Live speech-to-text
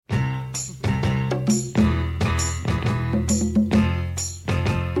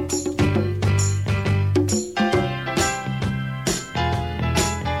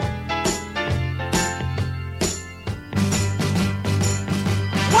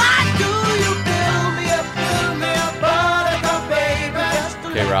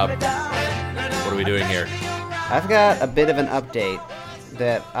Rob? What are we doing here? I've got a bit of an update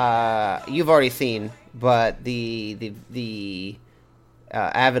that you've already seen, but the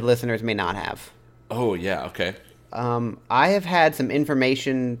avid listeners may not have. Oh, yeah, okay. I have had some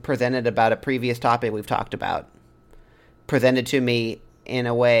information presented about a previous topic we've talked about, presented to me in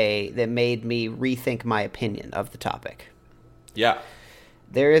a way that made me rethink my opinion of the topic. Yeah.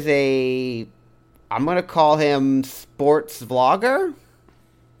 There is I'm going to call him sports vlogger.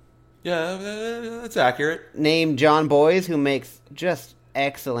 Yeah, that's accurate. Named John Boys, who makes just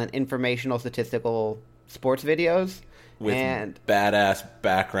excellent informational statistical sports videos. With badass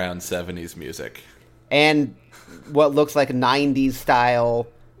background 70s music. And what looks like 90s style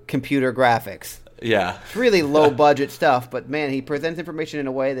computer graphics. Yeah. It's really low budget stuff, but man, he presents information in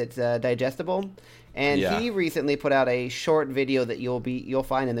a way that's digestible. And he recently put out a short video that you'll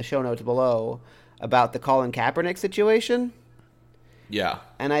find in the show notes below about the Colin Kaepernick situation. Yeah.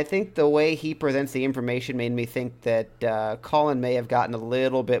 And I think the way he presents the information made me think that Colin may have gotten a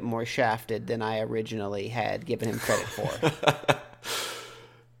little bit more shafted than I originally had given him credit for.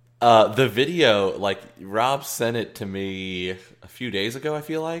 The video, Rob sent it to me a few days ago, I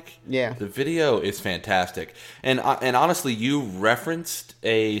feel like. Yeah. The video is fantastic. And honestly, you referenced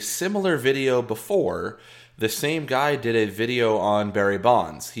a similar video before. The same guy did a video on Barry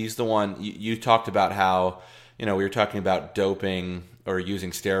Bonds. He's the one, you talked about how, we were talking about doping or using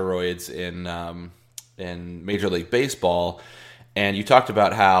steroids in Major League Baseball. And you talked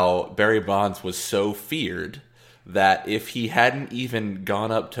about how Barry Bonds was so feared that if he hadn't even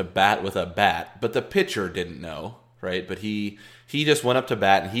gone up to bat with a bat, but the pitcher didn't know, right? But he just went up to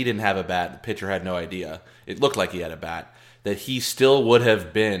bat and he didn't have a bat. The pitcher had no idea. It looked like he had a bat. That he still would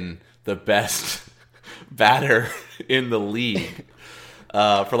have been the best batter in the league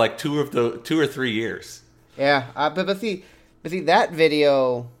for like 2 or 3 years. Yeah, but see that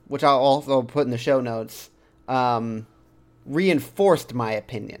video, which I'll also put in the show notes, reinforced my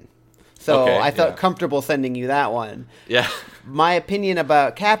opinion. So I felt comfortable sending you that one. Yeah. My opinion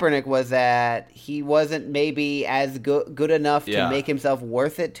about Kaepernick was that he wasn't maybe as good enough to make himself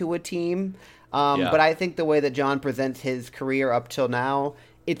worth it to a team. But I think the way that John presents his career up till now,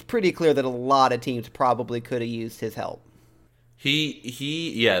 it's pretty clear that a lot of teams probably could have used his help.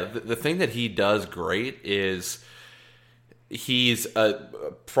 The thing that he does great is he's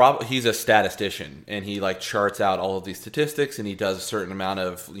a statistician, and he charts out all of these statistics, and he does a certain amount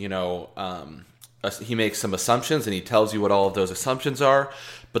of he makes some assumptions, and he tells you what all of those assumptions are.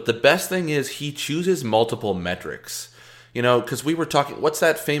 But the best thing is he chooses multiple metrics. Because we were talking, what's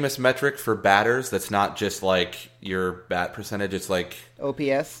that famous metric for batters that's not just your bat percentage? It's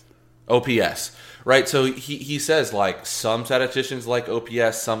OPS, right? So he says some statisticians like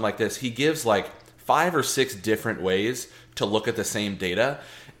OPS, some like this. He gives 5 or 6 different ways to look at the same data.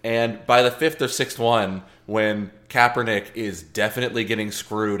 And by the 5th or 6th one, when Kaepernick is definitely getting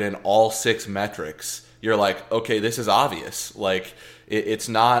screwed in all 6 metrics, you're like, okay, this is obvious. It's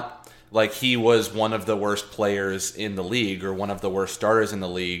not like he was one of the worst players in the league or one of the worst starters in the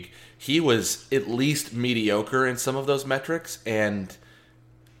league. He was at least mediocre in some of those metrics and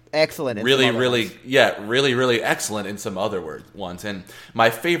excellent in really excellent in some other ones. And my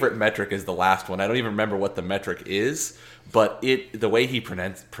favorite metric is the last one. I don't even remember what the metric is, but the way he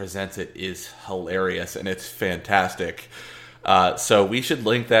presents it is hilarious, and it's fantastic. So we should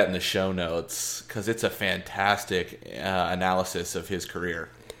link that in the show notes because it's a fantastic analysis of his career.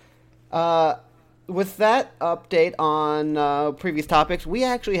 With that update on previous topics, we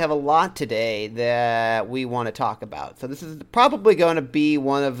actually have a lot today that we want to talk about. So this is probably going to be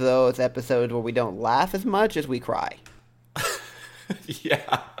one of those episodes where we don't laugh as much as we cry.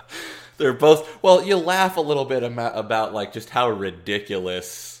 Yeah. They're both... Well, you laugh a little bit about just how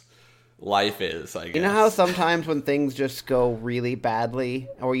ridiculous life is, I guess. You know how sometimes when things just go really badly,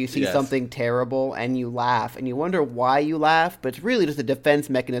 or you see something terrible and you laugh, and you wonder why you laugh, but it's really just a defense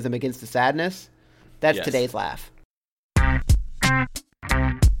mechanism against the sadness? That's today's laugh.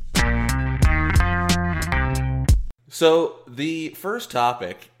 So the first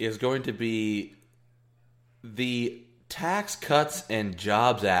topic is going to be the Tax Cuts and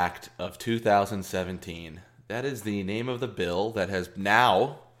Jobs Act of 2017. That is the name of the bill that has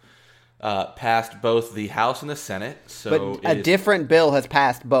now passed both the House and the Senate. But a different bill has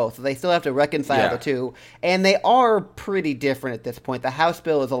passed both. They still have to reconcile the two. And they are pretty different at this point. The House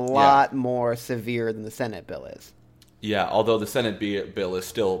bill is a lot more severe than the Senate bill is. Yeah, although the Senate bill is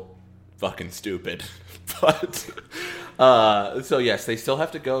still fucking stupid. But so yes, they still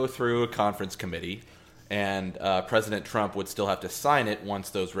have to go through a conference committee. And President Trump would still have to sign it once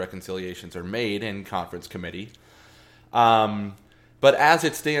those reconciliations are made in conference committee. But as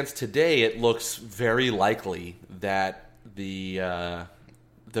it stands today, it looks very likely that the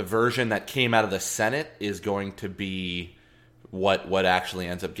version that came out of the Senate is going to be what actually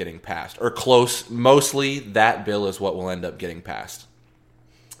ends up getting passed, or close. Mostly, that bill is what will end up getting passed.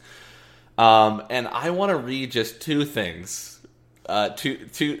 And I want to read just two things,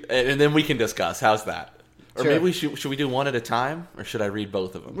 and then we can discuss. How's that? Or sure. Maybe should we do one at a time, or should I read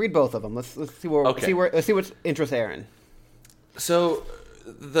both of them? Read both of them. Let's see let's see what interests Aaron. So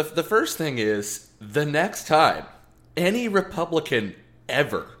the first thing is, the next time any Republican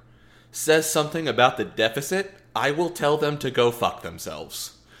ever says something about the deficit, I will tell them to go fuck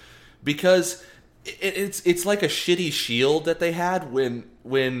themselves. Because it's like a shitty shield that they had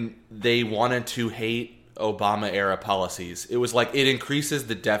when they wanted to hate Obama-era policies. It was like, it increases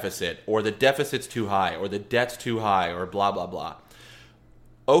the deficit, or the deficit's too high, or the debt's too high, or blah, blah, blah.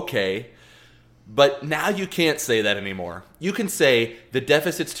 Okay, but now you can't say that anymore. You can say, the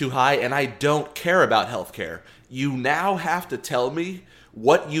deficit's too high, and I don't care about healthcare. You now have to tell me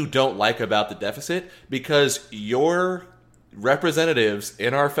what you don't like about the deficit, because your representatives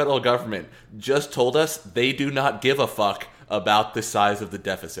in our federal government just told us they do not give a fuck about the size of the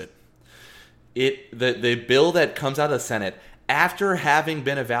deficit. The bill that comes out of the Senate, after having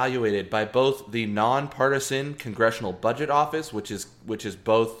been evaluated by both the nonpartisan Congressional Budget Office, which is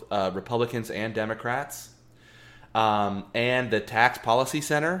both Republicans and Democrats, and the Tax Policy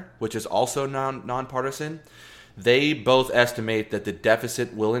Center, which is also nonpartisan, they both estimate that the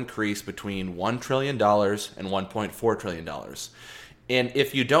deficit will increase between $1 trillion and $1.4 trillion. And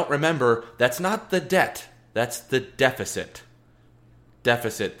if you don't remember, that's not the debt, that's the deficit.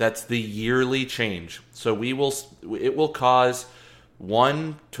 That's the yearly change. So it will cause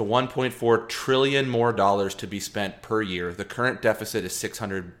 $1 to $1.4 trillion more dollars to be spent per year. The current deficit is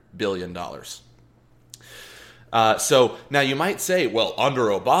 $600 billion. So now you might say, well, under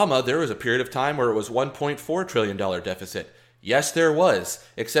Obama, there was a period of time where it was $1.4 trillion deficit. Yes, there was.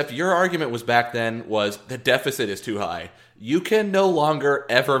 Except your argument was back then was the deficit is too high. You can no longer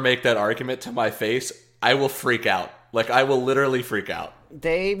ever make that argument to my face. I will freak out. Like, I will literally freak out.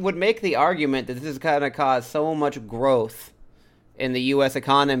 They would make the argument that this is going to cause so much growth in the U.S.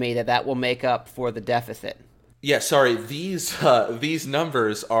 economy that will make up for the deficit. Yeah, sorry, these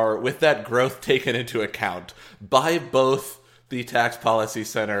numbers are with that growth taken into account by both the Tax Policy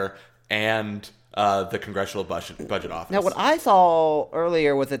Center and the Congressional Budget Office. Now, what I saw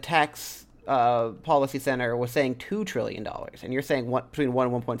earlier with the Tax Policy Center was saying $2 trillion, and you're saying between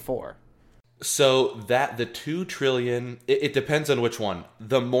 1 and 1.4. So that the $2 trillion, it depends on which one.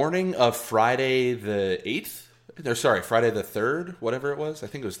 The morning of Friday the 8th, or sorry, Friday the 3rd, whatever it was. I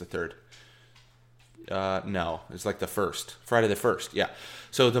think it was the 3rd. No, it's like the 1st. Friday the 1st, yeah.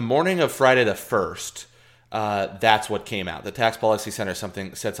 So the morning of Friday the 1st, that's what came out. The Tax Policy Center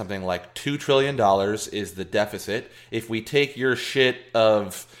said something like $2 trillion is the deficit. If we take your shit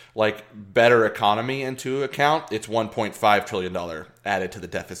of like better economy into account, it's $1.5 trillion added to the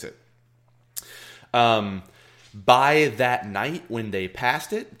deficit. By that night when they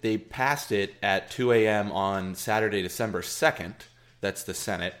passed it at 2 a.m. on Saturday, December 2nd. That's the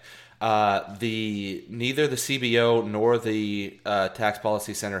Senate. Neither the CBO nor the Tax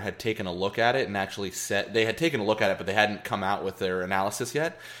Policy Center had taken a look at it and actually said they had taken a look at it, but they hadn't come out with their analysis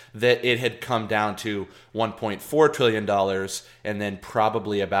yet. That it had come down to $1.4 trillion and then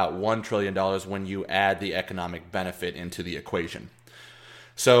probably about $1 trillion when you add the economic benefit into the equation.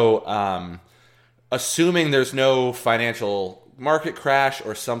 So, assuming there's no financial market crash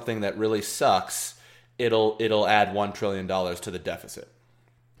or something that really sucks, it'll add $1 trillion to the deficit.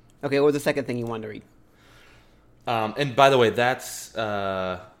 Okay, what was the second thing you wanted to read? And by the way, that's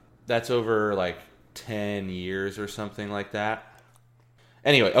over like 10 years or something like that.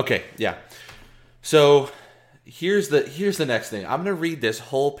 Anyway, okay, yeah. So here's the next thing. I'm going to read this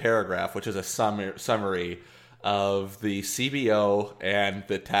whole paragraph, which is a summary of the CBO and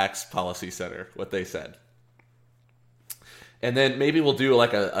the Tax Policy Center, what they said. And then maybe we'll do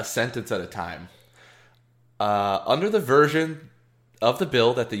like a sentence at a time. Under the version of the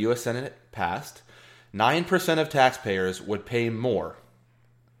bill that the U.S. Senate passed, 9% of taxpayers would pay more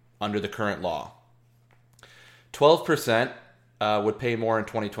under the current law. 12% would pay more in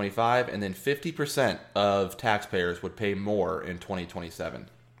 2025, and then 50% of taxpayers would pay more in 2027.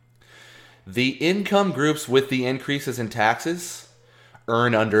 The income groups with the increases in taxes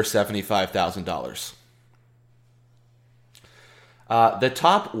earn under $75,000. The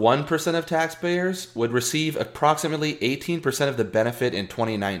top 1% of taxpayers would receive approximately 18% of the benefit in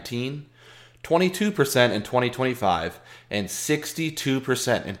 2019, 22% in 2025, and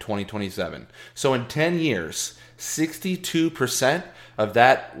 62% in 2027. So in 10 years, 62% of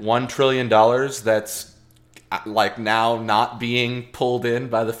that $1 trillion that's like now not being pulled in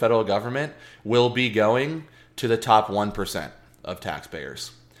by the federal government will be going to the top 1% of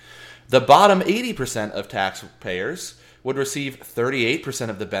taxpayers. The bottom 80% of taxpayers would receive 38%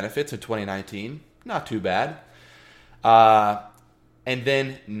 of the benefits in 2019. Not too bad. And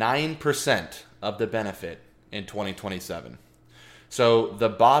then 9% of the benefit in 2027. So the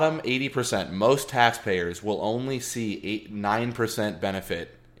bottom 80%, most taxpayers will only see 9%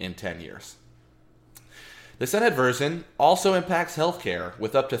 benefit in 10 years. The Senate version also impacts healthcare,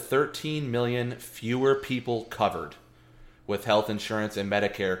 with up to 13 million fewer people covered, with health insurance and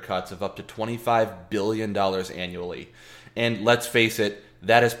Medicare cuts of up to $25 billion annually. And let's face it,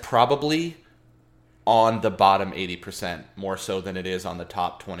 that is probably on the bottom 80% more so than it is on the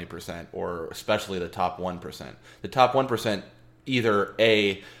top 20%, or especially the top 1%. The top 1% either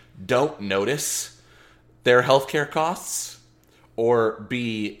A, don't notice their healthcare costs, or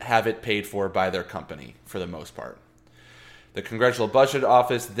B, have it paid for by their company for the most part. The Congressional Budget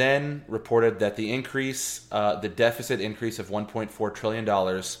Office then reported that the deficit increase of $1.4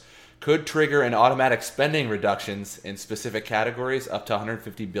 trillion could trigger an automatic spending reductions in specific categories up to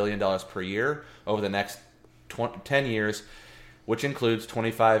 $150 billion per year over the next 10 years, which includes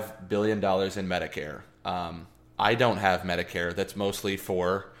 $25 billion in Medicare. I don't have Medicare. That's mostly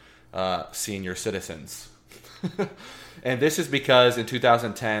for senior citizens. And this is because in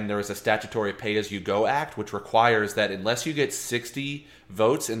 2010, there was a statutory Pay-As-You-Go Act, which requires that unless you get 60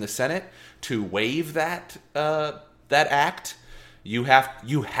 votes in the Senate to waive that act, you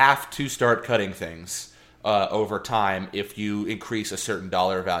have to start cutting things over time if you increase a certain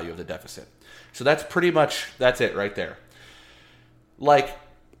dollar value of the deficit. So that's it right there. Like,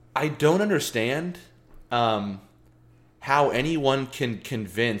 I don't understand how anyone can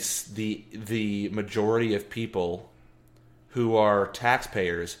convince the majority of people who are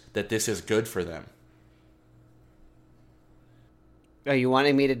taxpayers that this is good for them. Are you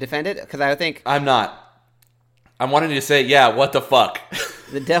wanting me to defend it? Because I think... I'm not. I'm wanting to say, yeah, what the fuck?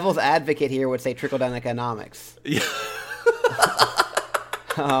 The devil's advocate here would say trickle-down economics. Yeah.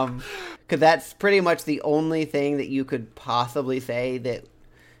 Because that's pretty much the only thing that you could possibly say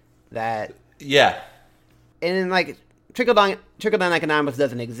that... Yeah. And then, like, trickle-down economics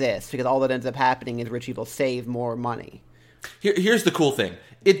doesn't exist, because all that ends up happening is rich people save more money. Here's the cool thing.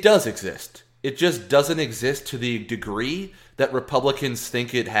 It does exist. It just doesn't exist to the degree that Republicans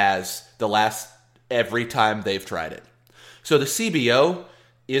think it has every time they've tried it. So the CBO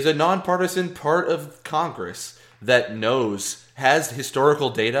is a nonpartisan part of Congress that has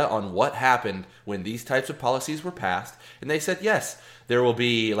historical data on what happened when these types of policies were passed. And they said, yes, there will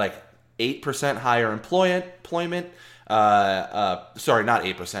be like 8% higher employment. Sorry, not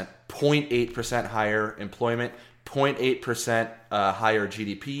 8%, 0.8% higher employment. 0.8% higher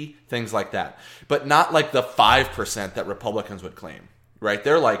GDP, things like that. But not like the 5% that Republicans would claim, right?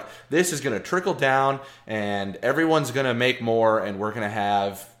 They're like, this is going to trickle down and everyone's going to make more and we're going to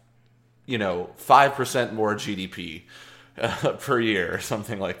have, 5% more GDP per year or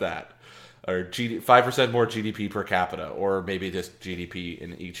something like that. Or 5% more GDP per capita, or maybe just GDP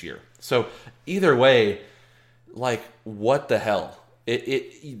in each year. So either way, like, what the hell?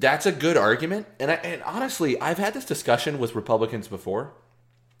 That's a good argument, and honestly, I've had this discussion with Republicans before.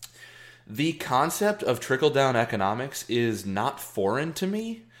 The concept of trickle-down economics is not foreign to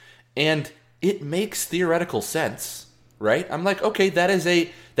me, and it makes theoretical sense, right? I'm like, okay,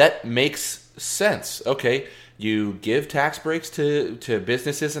 that makes sense. Okay, you give tax breaks to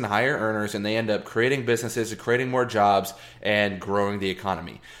businesses and higher earners, and they end up creating businesses and creating more jobs and growing the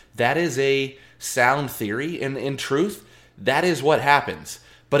economy. That is a sound theory, and in truth, that is what happens,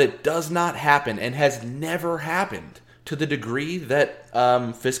 but it does not happen and has never happened to the degree that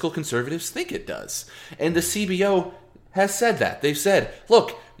fiscal conservatives think it does. And the CBO has said that. They've said,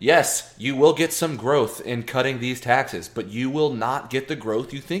 look, yes, you will get some growth in cutting these taxes, but you will not get the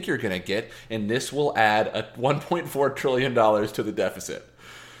growth you think you're going to get, and this will add a $1.4 trillion to the deficit.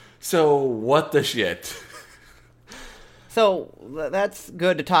 So what the shit? So that's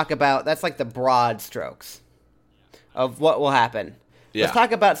good to talk about. That's like the broad strokes of what will happen. Yeah. Let's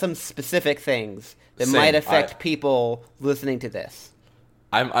talk about some specific things that might affect people listening to this.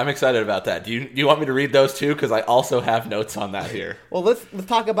 I'm excited about that. Do you want me to read those too? Because I also have notes on that here. Well, let's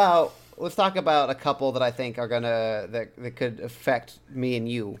talk about a couple that I think are that could affect me and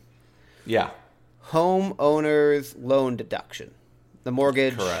you. Yeah. Homeowners loan deduction, the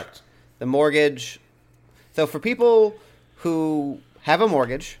mortgage. Correct. The mortgage. So for people who have a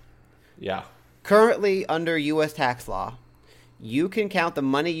mortgage, Yeah. Currently, under U.S. tax law, you can count the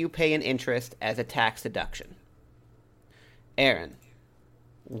money you pay in interest as a tax deduction. Aaron,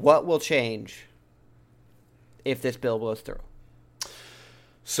 what will change if this bill goes through?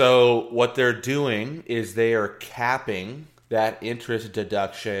 So what they're doing is they are capping that interest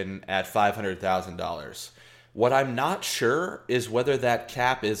deduction at $500,000. What I'm not sure is whether that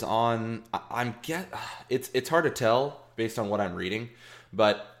cap is on. It's hard to tell based on what I'm reading,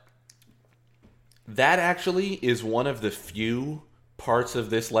 but that actually is one of the few parts of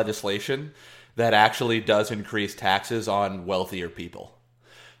this legislation that actually does increase taxes on wealthier people.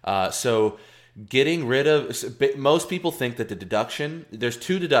 So getting rid of, most people think that there's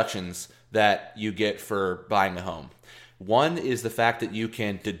two deductions that you get for buying a home. One is the fact that you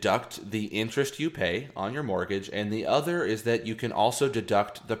can deduct the interest you pay on your mortgage, and the other is that you can also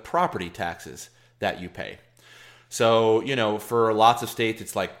deduct the property taxes that you pay. So, for lots of states,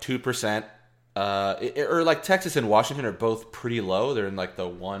 it's like 2%. Or like Texas and Washington are both pretty low. They're in like the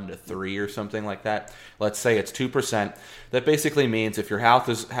 1 to 3 or something like that. Let's say it's 2%. That basically means if your house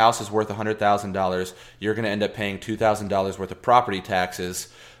is worth $100,000, you're going to end up paying $2,000 worth of property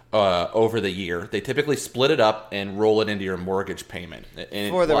taxes over the year. They typically split it up and roll it into your mortgage payment.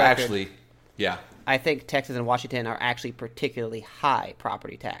 And for the record, yeah, I think Texas and Washington are actually particularly high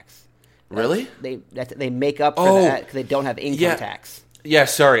property tax. Really? They make up for that because they don't have income tax. Yeah,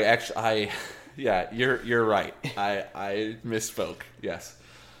 sorry. Actually, you're right. I misspoke. Yes,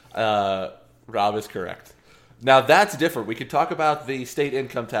 Rob is correct. Now that's different. We could talk about the state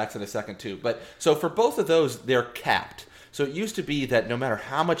income tax in a second too. But so for both of those, they're capped. So it used to be that no matter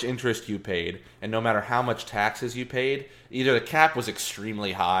how much interest you paid and no matter how much taxes you paid, either the cap was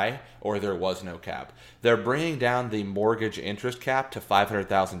extremely high or there was no cap. They're bringing down the mortgage interest cap to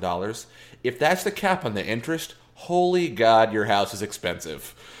 $500,000. If that's the cap on the interest, holy God, your house is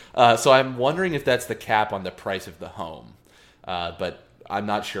expensive. So I'm wondering if that's the cap on the price of the home. But I'm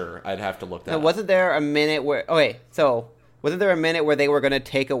not sure. I'd have to look that up. Wasn't there a minute where... wasn't there a minute where they were going to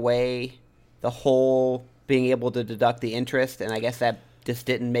take away the whole being able to deduct the interest, and I guess that just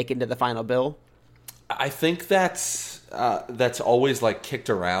didn't make it into the final bill? I think that's always like kicked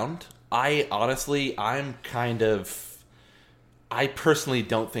around. I personally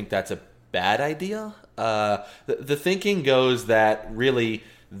don't think that's a bad idea. The thinking goes that really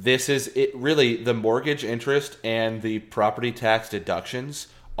the mortgage interest and the property tax deductions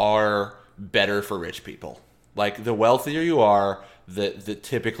are better for rich people. Like the wealthier you are, the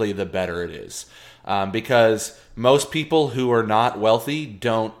typically the better it is. Because most people who are not wealthy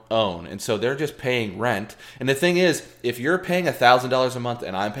don't own, and so they're just paying rent. And the thing is, if you're paying $1,000 a month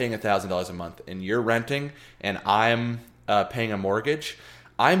and I'm paying $1,000 a month, and you're renting and I'm paying a mortgage,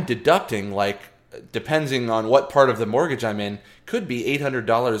 I'm deducting, like, depending on what part of the mortgage I'm in, could be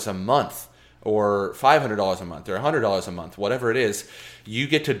 $800 a month or $500 a month or $100 a month, whatever it is. You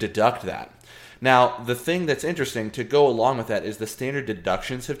get to deduct that. Now, the thing that's interesting to go along with that is the standard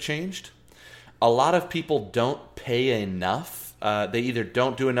deductions have changed. A lot of people don't pay enough. They either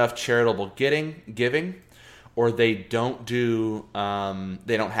don't do enough charitable giving, or they don't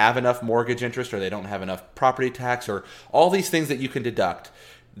have enough mortgage interest, or they don't have enough property tax, or all these things that you can deduct.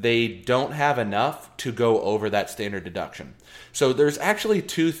 They don't have enough to go over that standard deduction. So there's actually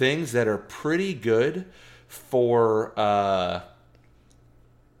two things that are pretty good for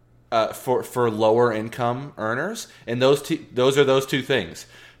lower income earners, and those are those two things.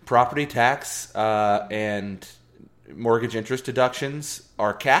 Property tax and mortgage interest deductions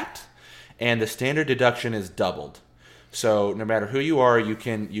are capped, and the standard deduction is doubled. So no matter who you are, you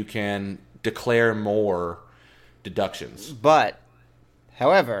can declare more deductions. But,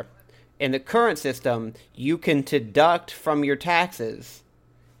 however, in the current system, you can deduct from your taxes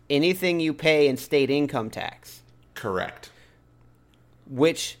anything you pay in state income tax. Correct.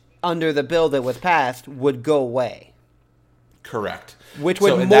 Which, under the bill that was passed, would go away. Correct. Which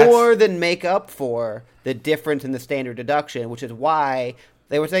would more than make up for the difference in the standard deduction, which is why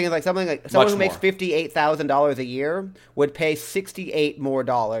they were saying like someone who makes $58,000 a year would pay $68 more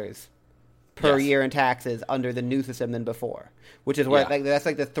per year in taxes under the new system than before. Which is where that's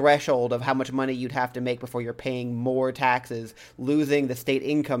like the threshold of how much money you'd have to make before you're paying more taxes, losing the state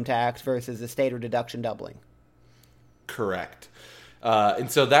income tax versus the standard deduction doubling. Correct. And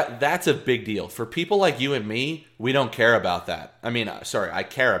so that's a big deal. For people like you and me, we don't care about that. I mean, I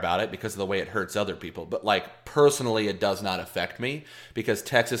care about it because of the way it hurts other people. But, like, personally, it does not affect me because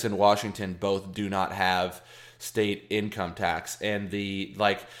Texas and Washington both do not have state income tax. And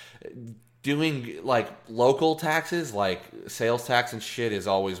doing, like, local taxes, like sales tax and shit is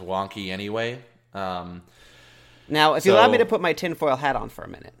always wonky anyway. Now, if you allow me to put my tinfoil hat on for a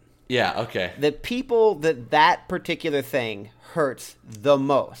minute. Yeah, okay. The people that particular thing hurts the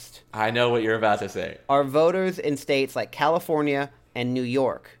most. I know what you're about to say. Are voters in states like California and New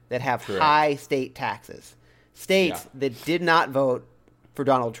York that have high state taxes. States that did not vote for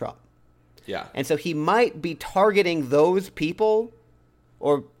Donald Trump. Yeah. And so he might be targeting those people,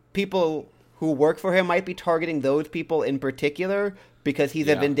 or people who work for him might be targeting those people in particular because he's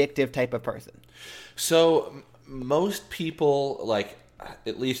a vindictive type of person. So most people, like,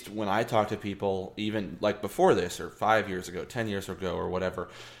 at least when I talk to people, even like before this or 5 years ago, 10 years ago or whatever,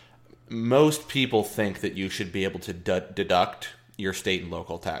 most people think that you should be able to deduct your state and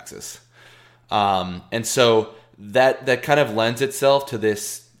local taxes. And so that kind of lends itself to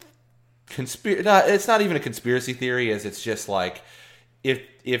this it's not even a conspiracy theory, as it's just like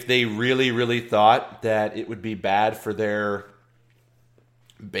if they really, really thought that it would be bad for their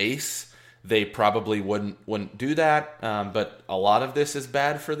base, they probably wouldn't do that. But a lot of this is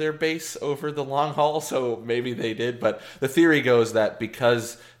bad for their base over the long haul, so maybe they did. But the theory goes that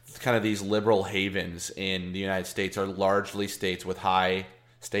because kind of these liberal havens in the United States are largely states with high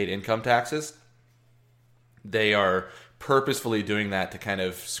state income taxes, they are purposefully doing that to kind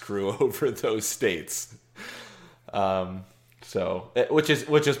of screw over those states. Which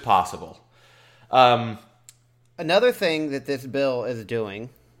is possible. Another thing that this bill is doing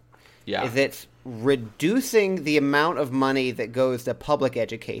is it's reducing the amount of money that goes to public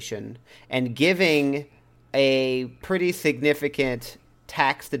education and giving a pretty significant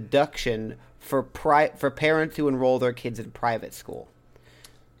tax deduction for parents who enroll their kids in private school.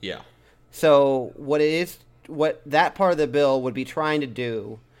 Yeah. So what that part of the bill would be trying to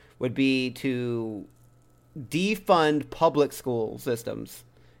do would be to defund public school systems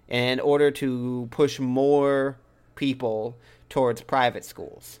in order to push more people towards private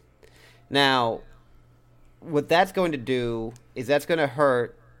schools. Now, what that's going to do is that's going to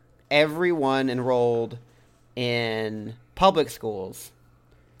hurt everyone enrolled in public schools.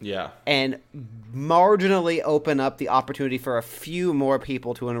 Yeah. And marginally open up the opportunity for a few more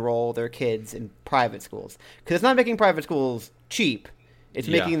people to enroll their kids in private schools. Because it's not making private schools cheap. It's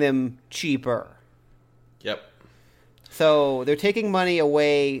making them cheaper. Yep. So they're taking money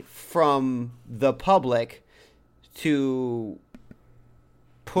away from the public to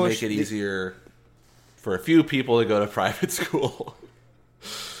push... Make it easier for a few people to go to private school.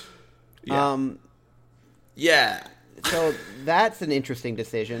 Yeah. So that's an interesting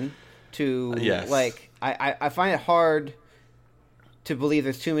decision to, I find it hard to believe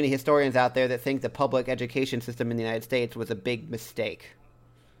there's too many historians out there that think the public education system in the United States was a big mistake.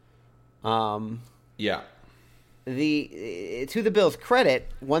 To the bill's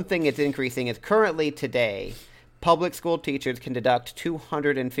credit, one thing it's increasing is currently today, public school teachers can deduct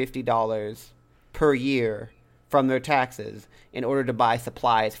 $250 per year from their taxes in order to buy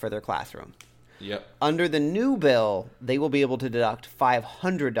supplies for their classroom. Yep. Under the new bill, they will be able to deduct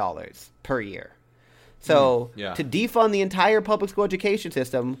 $500 per year. So to defund the entire public school education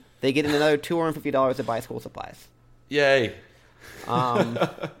system, they get another $250 to buy school supplies. Yay. And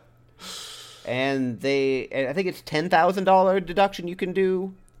I think it's $10,000 deduction you can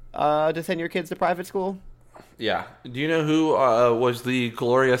do to send your kids to private school. Yeah. Do you know who was the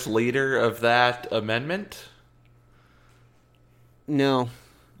glorious leader of that amendment? No.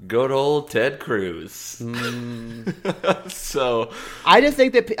 Good old Ted Cruz. So I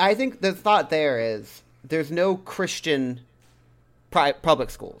think the thought there is there's no Christian public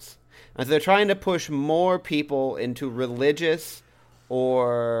schools, and so they're trying to push more people into religious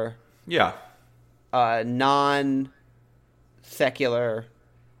or non-secular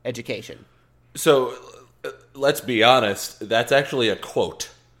education. So let's be honest. That's actually a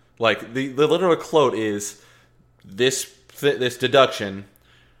quote. Like the literal quote is this deduction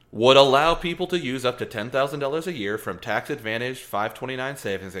would allow people to use up to $10,000 a year from tax-advantaged 529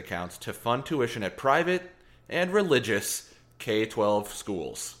 savings accounts to fund tuition at private and religious K-12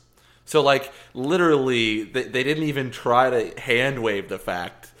 schools. So, like, literally, they didn't even try to hand-wave the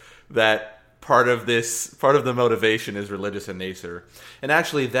fact that part of the motivation is religious in nature. And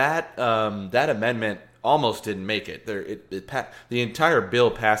actually, that amendment almost didn't make it. The entire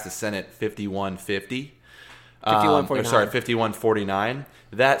bill passed the Senate 5150. 5149.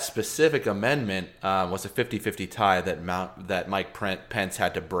 That specific amendment was a 50-50 tie that Mike Pence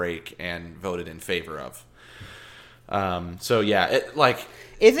had to break and voted in favor of. They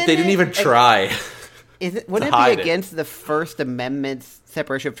didn't even try. Wouldn't it be against the First Amendment's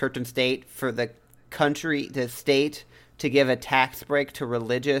separation of church and state for the state to give a tax break to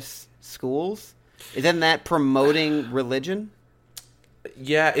religious schools? Isn't that promoting religion?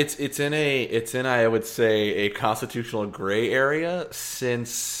 Yeah, it's in I would say a constitutional gray area,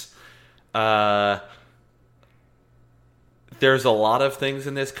 since There's a lot of things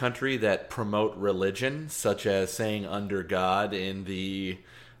in this country that promote religion, such as saying "under God" in the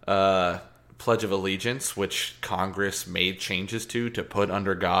Pledge of Allegiance, which Congress made changes to put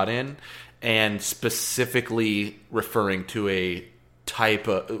 "under God" in, and specifically referring to a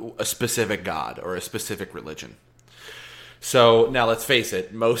specific God or a specific religion. So now let's face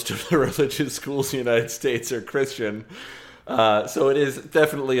it, most of the religious schools in the United States are Christian. So it is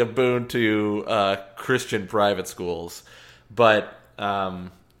definitely a boon to Christian private schools. But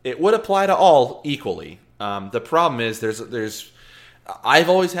it would apply to all equally. The problem is I've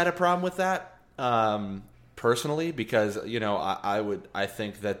always had a problem with that personally, because I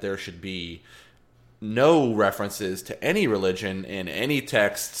think that there should be no references to any religion in any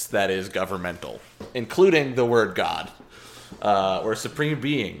texts that is governmental, including the word God. Or supreme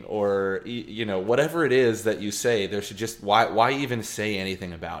being, or whatever it is that you say, there should just why even say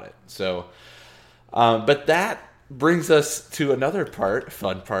anything about it? So, but that brings us to another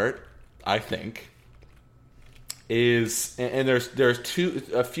fun part, I think, is, and there's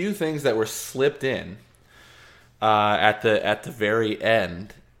a few things that were slipped in at the very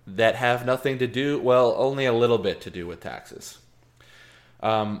end that have nothing to do, well, only a little bit to do with taxes.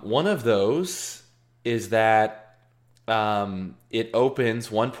 One of those is that it opens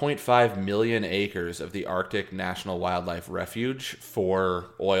 1.5 million acres of the Arctic National Wildlife Refuge for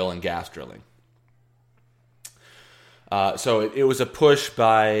oil and gas drilling. So it was a push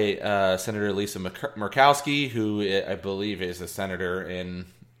by Senator Lisa Murkowski, who I believe is a senator in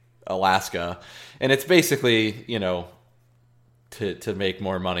Alaska. And it's basically, to make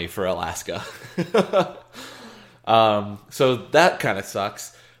more money for Alaska. So that kind of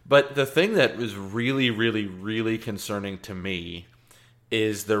sucks. But the thing that was really, really, really concerning to me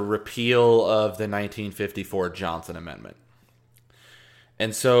is the repeal of the 1954 Johnson Amendment.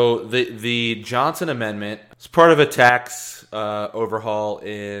 And so the Johnson Amendment is part of a tax overhaul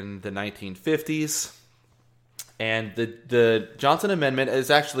in the 1950s. And the Johnson Amendment is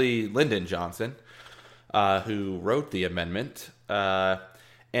actually Lyndon Johnson, who wrote the amendment.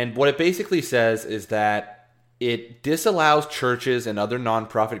 And what it basically says is that it disallows churches and other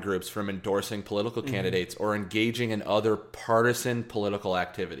nonprofit groups from endorsing political candidates or engaging in other partisan political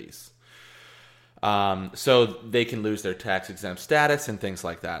activities. So they can lose their tax-exempt status and things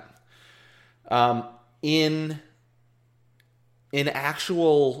like that. In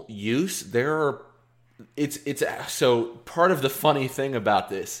actual use, so part of the funny thing about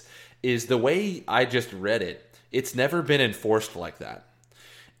this is the way I just read it, it's never been enforced like that.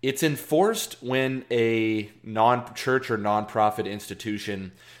 It's enforced when a non-church or nonprofit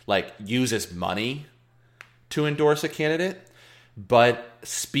institution uses money to endorse a candidate, but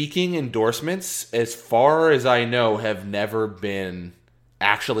speaking endorsements, as far as I know, have never been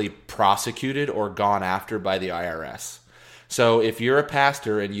actually prosecuted or gone after by the IRS. So if you're a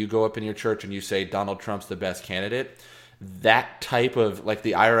pastor and you go up in your church and you say Donald Trump's the best candidate, that type of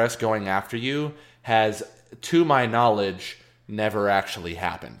the IRS going after you has, to my knowledge, never actually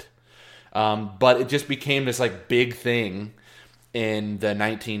happened. But it just became this big thing in the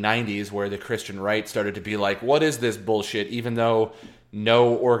 1990s where the Christian right started to be like, what is this bullshit? Even though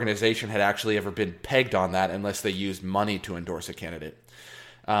no organization had actually ever been pegged on that unless they used money to endorse a candidate.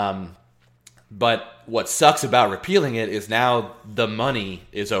 But what sucks about repealing it is now the money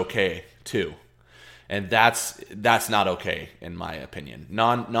is okay too. And that's not okay, in my opinion.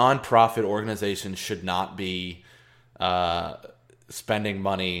 Non-profit organizations should not be spending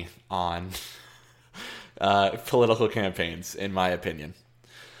money on political campaigns, in my opinion.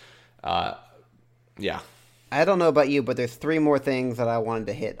 Yeah. I don't know about you, but there's 3 more things that I wanted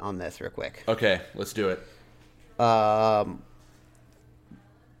to hit on this real quick. Okay, let's do it. One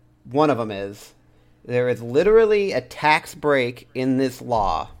of them is, there is literally a tax break in this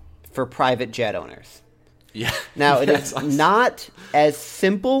law for private jet owners. Yeah. Now, it is not as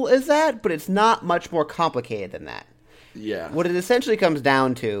simple as that, but it's not much more complicated than that. Yeah. What it essentially comes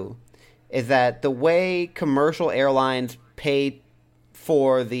down to is that the way commercial airlines pay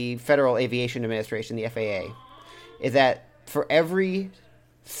for the Federal Aviation Administration, the FAA, is that for every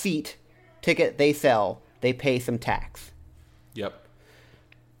seat ticket they sell, they pay some tax. Yep.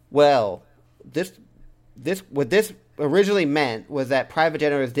 Well, what this originally meant was that private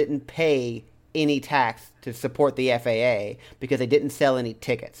jet owners didn't pay any tax to support the FAA because they didn't sell any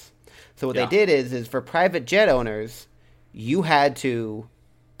tickets. So what they did is for private jet owners, you had to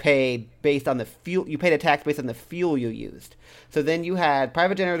pay based on the fuel. You paid a tax based on the fuel you used. So then you had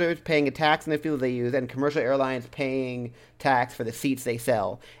private jet owners paying a tax on the fuel they use, and commercial airlines paying tax for the seats they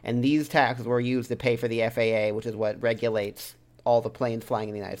sell. And these taxes were used to pay for the FAA, which is what regulates all the planes flying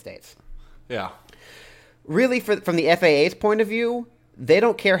in the United States. Yeah. Really, from the FAA's point of view, they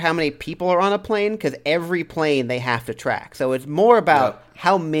don't care how many people are on a plane because every plane they have to track. So it's more about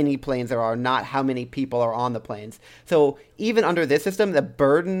how many planes there are, not how many people are on the planes. So even under this system, the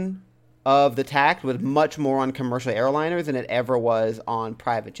burden of the tax was much more on commercial airliners than it ever was on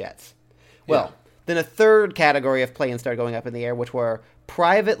private jets. Well, then a third category of planes started going up in the air, which were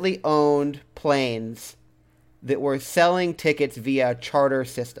privately owned planes that were selling tickets via a charter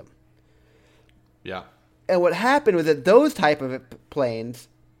system. Yeah. And what happened was that those type of planes,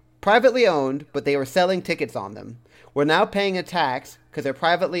 privately owned, but they were selling tickets on them, were now paying a tax because they're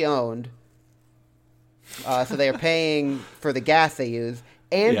privately owned. So they are paying for the gas they use.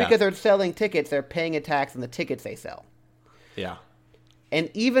 And because they're selling tickets, they're paying a tax on the tickets they sell. Yeah. And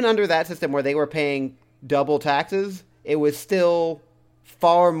even under that system where they were paying double taxes, it was still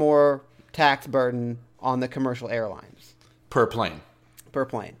far more tax burden on the commercial airlines. Per plane.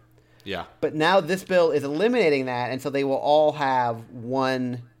 Yeah. But now this bill is eliminating that, and so they will all have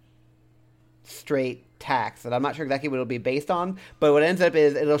one straight tax. And I'm not sure exactly what it'll be based on, but what ends up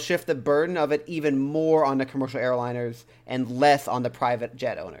is it'll shift the burden of it even more on the commercial airliners and less on the private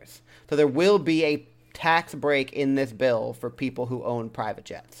jet owners. So there will be a tax break in this bill for people who own private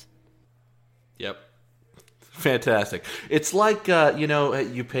jets. Yep. Fantastic. It's like,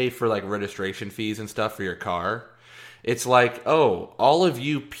 you pay for like registration fees and stuff for your car. It's like, all of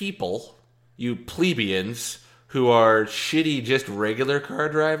you people, you plebeians who are shitty, just regular car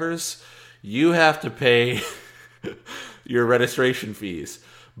drivers, you have to pay your registration fees.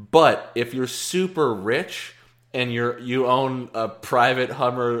 But if you're super rich and you own a private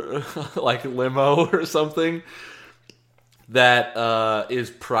Hummer, like limo or something that is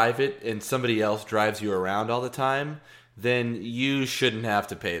private and somebody else drives you around all the time, then you shouldn't have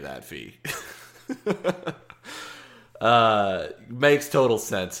to pay that fee. Makes total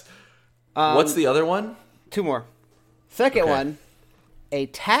sense. What's the other one? Two more. Second one, a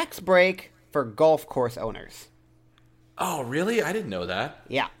tax break for golf course owners. Oh, really? I didn't know that.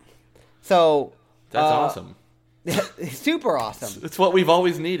 Yeah. So that's awesome. Super awesome. It's what we've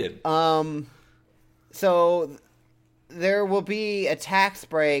always needed. So there will be a tax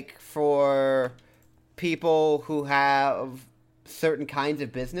break for people who have certain kinds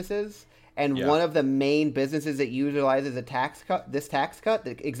of businesses. And one of the main businesses that utilizes this tax cut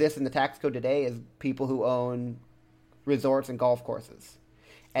that exists in the tax code today is people who own resorts and golf courses.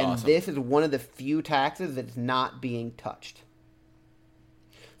 And this is one of the few taxes that's not being touched.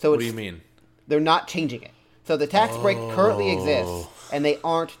 So what do you mean? They're not changing it. So the tax break currently exists, and they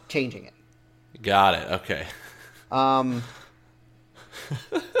aren't changing it. Got it. Okay.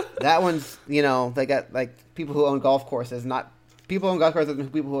 That one's, they got like people who own golf courses, not people who own golf courses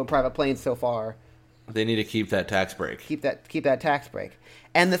and people who own private planes so far. They need to keep that tax break. Keep that tax break.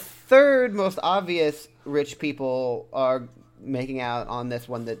 And the third most obvious rich people are making out on this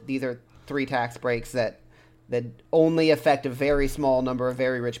one that these are three tax breaks that only affect a very small number of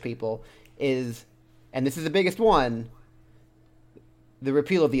very rich people is, and this is the biggest one, the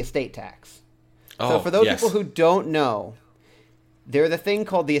repeal of the estate tax. So for those people who don't know, there's a thing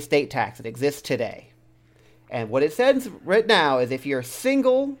called the estate tax that exists today. And what it says right now is if you're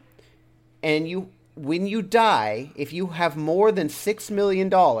single and when you die, if you have more than $6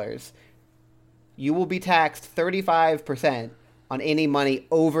 million, you will be taxed 35% on any money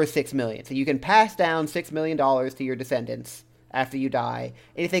over $6 million. So you can pass down $6 million to your descendants after you die.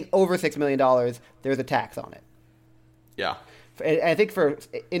 Anything over $6 million, there's a tax on it. Yeah. I think for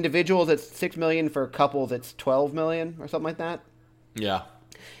individuals it's $6 million, for couples it's $12 million or something like that. Yeah.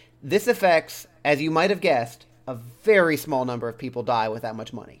 This affects, as you might have guessed, a very small number of people die with that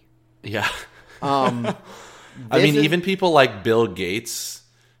much money. Yeah. Even people like Bill Gates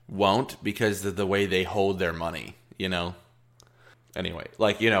won't because of the way they hold their money, Anyway,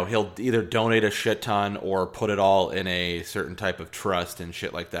 he'll either donate a shit ton or put it all in a certain type of trust and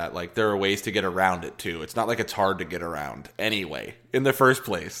shit like that. Like, there are ways to get around it, too. It's not like it's hard to get around anyway, in the first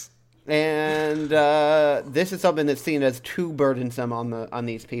place. And this is something that's seen as too burdensome on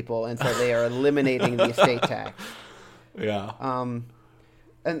these people, and so they are eliminating the estate tax. Yeah.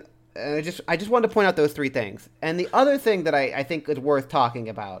 And I just wanted to point out those three things. And the other thing that I think is worth talking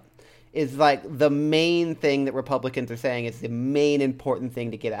about is like the main thing that Republicans are saying is the main important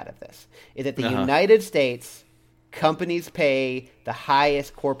thing to get out of this is that the United States companies pay the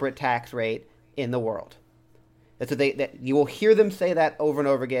highest corporate tax rate in the world. That's what that you will hear them say that over and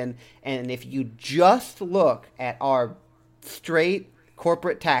over again. And if you just look at our straight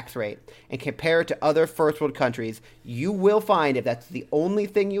corporate tax rate and compare it to other first world countries, you will find, if that's the only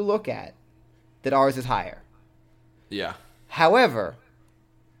thing you look at, that ours is higher. Yeah. However,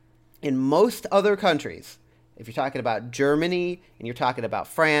 In most other countries, if you're talking about Germany and you're talking about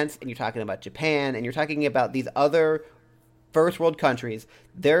France and you're talking about Japan and you're talking about these other first world countries,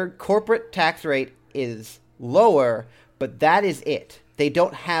 their corporate tax rate is lower, but that is it. They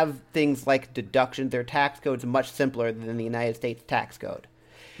don't have things like deductions. Their tax code's much simpler than the United States tax code.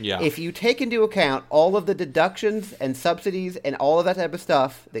 Yeah. If you take into account all of the deductions and subsidies and all of that type of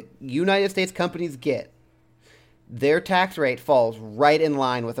stuff that United States companies get, their tax rate falls right in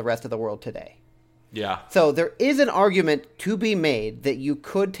line with the rest of the world today. Yeah. So there is an argument to be made that you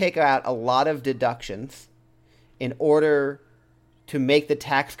could take out a lot of deductions in order to make the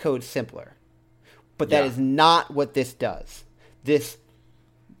tax code simpler. But that is not what this does. This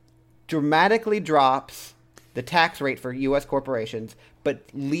dramatically drops the tax rate for U.S. corporations, but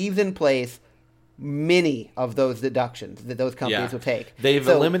leaves in place many of those deductions that those companies will take. They've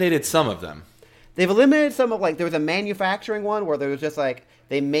eliminated some of them. They've eliminated some of, like, there was a manufacturing one where there was just, like,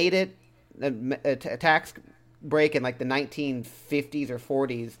 they made it a tax break in, like, the 1950s or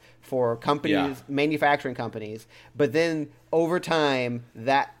 40s for companies, manufacturing companies. But then, over time,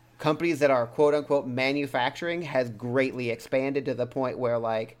 that companies that are quote-unquote manufacturing has greatly expanded to the point where,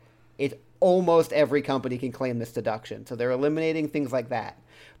 like, it's almost every company can claim this deduction. So they're eliminating things like that.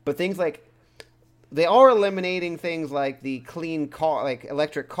 But things like, they are eliminating things like the clean car, like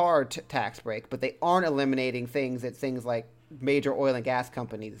electric car tax break, but they aren't eliminating things that things like major oil and gas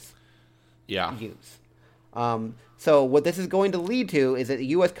companies use. So what this is going to lead to is that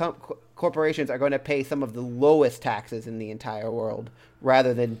U.S. corporations are going to pay some of the lowest taxes in the entire world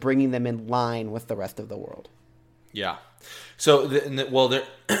rather than bringing them in line with the rest of the world. Yeah. So,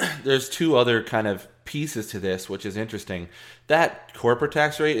 there's two other kind of pieces to this, which is interesting. That corporate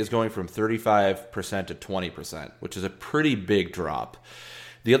tax rate is going from 35% to 20%, which is a pretty big drop.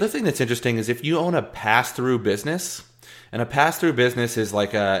 The other thing that's interesting is if you own a pass-through business, and a pass-through business is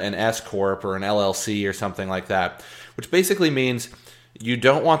like an S-corp or an LLC or something like that, which basically means you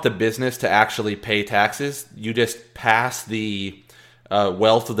don't want the business to actually pay taxes. You just pass the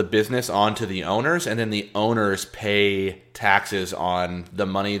wealth of the business onto the owners, and then the owners pay taxes on the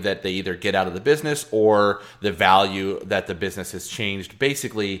money that they either get out of the business or the value that the business has changed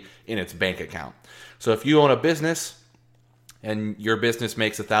basically in its bank account. So if you own a business and your business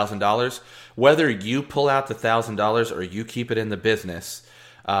makes $1,000, whether you pull out the $1,000 or you keep it in the business,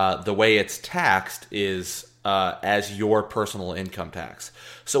 the way it's taxed is as your personal income tax.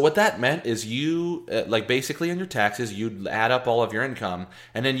 So what that meant is you, like basically on your taxes, you'd add up all of your income,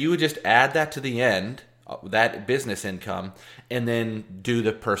 and then you would just add that to the end, that business income, and then do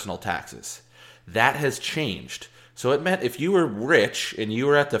the personal taxes. That has changed. So it meant if you were rich and you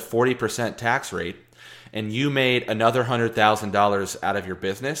were at the 40% tax rate, and you made another $100,000 out of your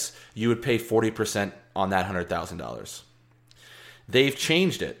business, you would pay 40% on that $100,000. They've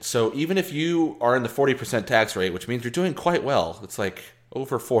changed it. So even if you are in the 40% tax rate, which means you're doing quite well, it's like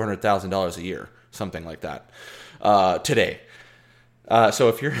over $400,000 a year, something like that, today. So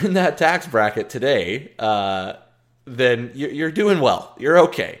if you're in that tax bracket today, then you're doing well. You're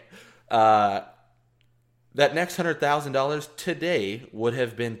okay. That next $100,000 today would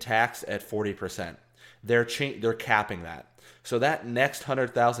have been taxed at 40%. They're capping that. So that next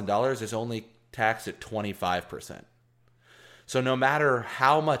 $100,000 is only taxed at 25%. So no matter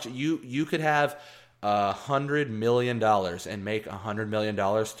how much you could have $100 million and make $100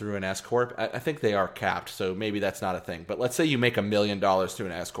 million through an S-corp. I think they are capped, so maybe that's not a thing. But let's say you make $1 million through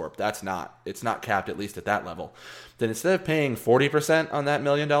an S-corp. It's not capped, at least at that level. Then instead of paying 40% on that $1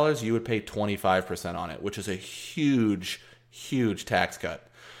 million, you would pay 25% on it, which is a huge, huge tax cut.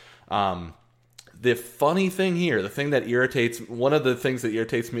 The funny thing here, one of the things that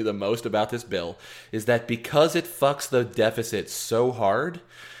irritates me the most about this bill is that because it fucks the deficit so hard,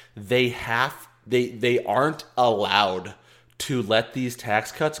 they aren't allowed to let these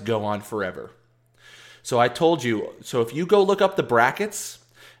tax cuts go on forever. So I told you, so if you go look up the brackets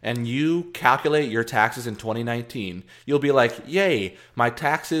and you calculate your taxes in 2019, you'll be like, yay, my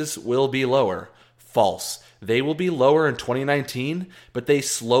taxes will be lower. False. They will be lower in 2019, but they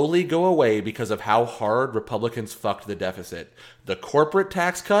slowly go away because of how hard Republicans fucked the deficit. The corporate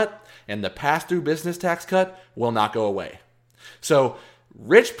tax cut and the pass-through business tax cut will not go away. So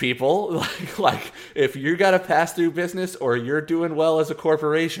rich people, like if you got a pass-through business or you're doing well as a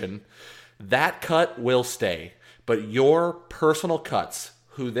corporation, that cut will stay. But your personal cuts,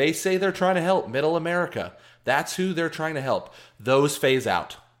 who they say they're trying to help, middle America, that's who they're trying to help. Those phase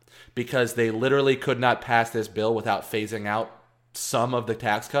out. Because they literally could not pass this bill without phasing out some of the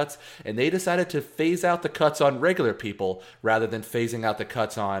tax cuts. And they decided to phase out the cuts on regular people rather than phasing out the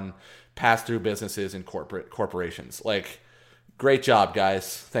cuts on pass-through businesses and corporations. Like, Great job,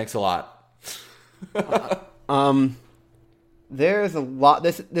 guys. Thanks a lot. There's a lot.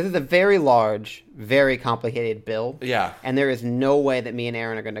 This is a very large, very complicated bill. Yeah. And there is no way that me and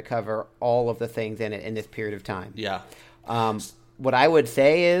Aaron are going to cover all of the things in it in this period of time. Yeah. What I would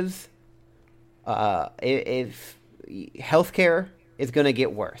say is, if healthcare is going to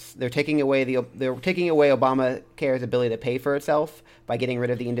get worse, they're taking away Obamacare's ability to pay for itself by getting rid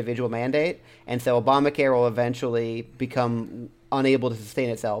of the individual mandate, and so Obamacare will eventually become unable to sustain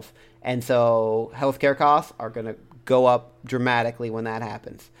itself, and so healthcare costs are going to go up dramatically when that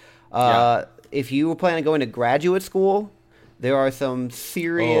happens. If you plan on going to graduate school, there are some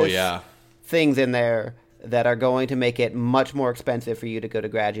serious things in there that are going to make it much more expensive for you to go to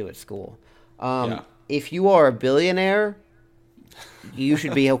graduate school. If you are a billionaire, you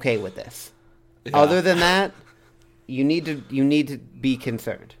should be okay with this. Yeah. Other than that, you need to be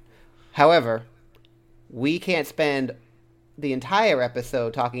concerned. However, we can't spend the entire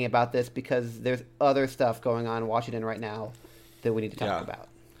episode talking about this because there's other stuff going on in Washington right now that we need to talk about.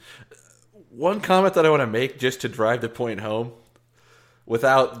 One comment that I want to make just to drive the point home,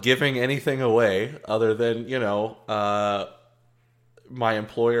 without giving anything away other than, my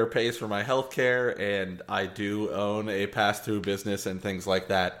employer pays for my health care and I do own a pass-through business and things like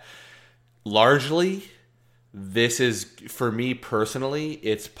that. Largely, this is, for me personally,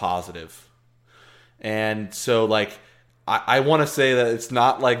 it's positive. And so, I want to say that it's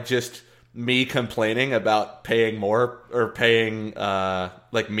not just me complaining about paying more or paying,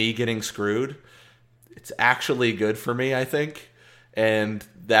 me getting screwed. It's actually good for me, I think. And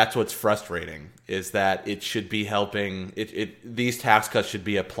that's what's frustrating, is that it should be helping. These tax cuts should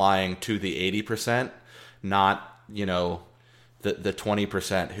be applying to the 80%, not, the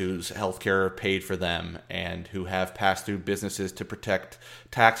 20% whose healthcare paid for them and who have pass-through businesses to protect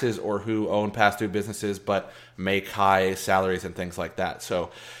taxes, or who own pass-through businesses but make high salaries and things like that.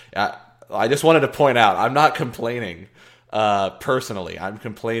 So I just wanted to point out, I'm not complaining personally. I'm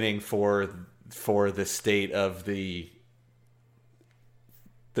complaining for the state of the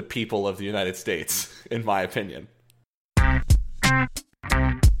people of the United States, in my opinion.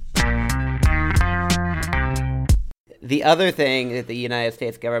 The other thing that the United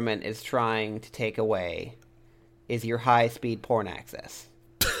States government is trying to take away is your high-speed porn access.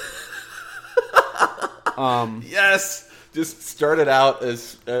 Yes! Just start it out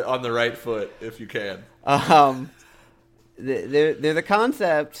as on the right foot, if you can. There's a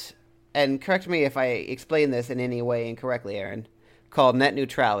concept, and correct me if I explain this in any way incorrectly, Aaron, called net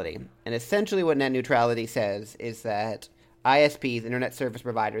neutrality. And essentially what net neutrality says is that ISPs, internet service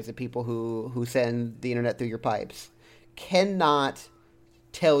providers, the people who send the internet through your pipes, cannot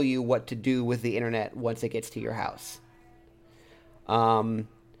tell you what to do with the internet once it gets to your house.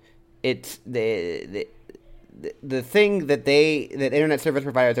 It's the thing that internet service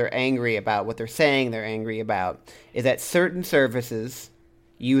providers are angry about, what they're saying they're angry about, is that certain services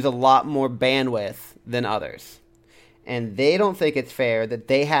use a lot more bandwidth than others. And they don't think it's fair that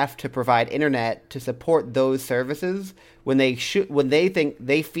they have to provide internet to support those services when they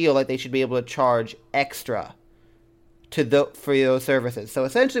feel like they should be able to charge extra for those services. So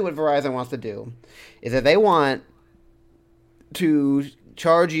essentially what Verizon wants to do is that they want to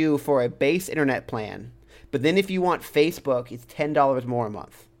charge you for a base internet plan, but then if you want Facebook, it's $10 more a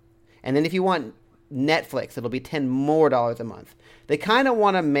month. And then if you want Netflix, it'll be $10 more a month. They kind of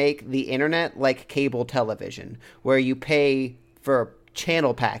want to make the internet like cable television, where you pay for a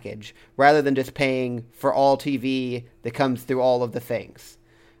channel package rather than just paying for all TV that comes through all of the things.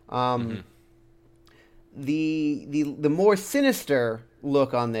 The more sinister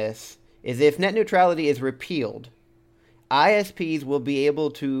look on this is if net neutrality is repealed, ISPs will be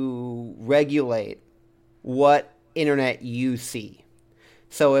able to regulate what internet you see.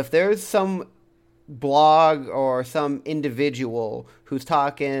 So if there's some blog or some individual who's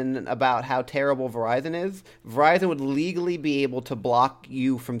talking about how terrible Verizon is, Verizon would legally be able to block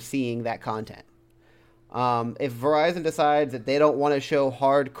you from seeing that content. If Verizon decides that they don't want to show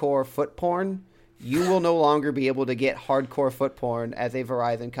hardcore foot porn, you will no longer be able to get hardcore foot porn as a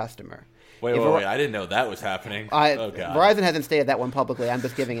Verizon customer. Wait, I didn't know that was happening. Oh, God. Verizon hasn't stated that one publicly. I'm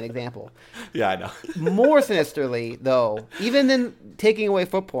just giving an example. Yeah, I know. More sinisterly, though, even than taking away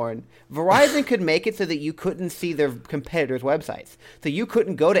foot porn, Verizon could make it so that you couldn't see their competitors' websites. So you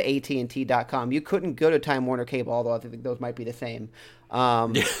couldn't go to AT&T.com. You couldn't go to Time Warner Cable, although I think those might be the same. I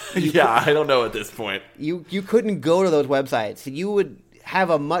don't know at this point. You couldn't go to those websites. So you would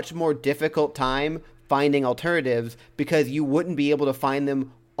have a much more difficult time finding alternatives because you wouldn't be able to find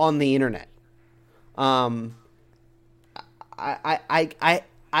them on the internet. I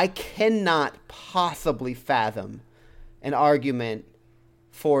cannot possibly fathom an argument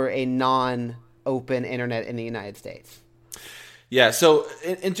for a non-open internet in the United States. Yeah, so,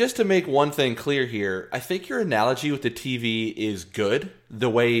 and just to make one thing clear here, I think your analogy with the TV is good, the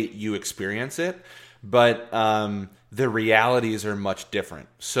way you experience it, but the realities are much different.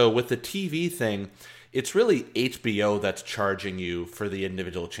 So with the TV thing, it's really HBO that's charging you for the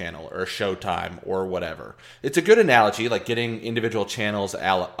individual channel or Showtime or whatever. It's a good analogy, like getting individual channels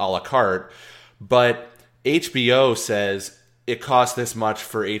a la carte, but HBO says it costs this much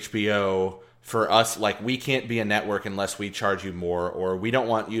for HBO. For us, like, we can't be a network unless we charge you more, or we don't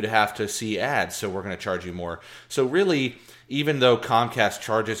want you to have to see ads, so we're going to charge you more. So really, even though Comcast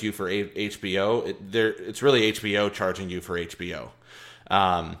charges you for HBO, it's really HBO charging you for HBO.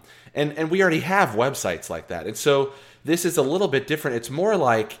 And we already have websites like that. And so this is a little bit different. It's more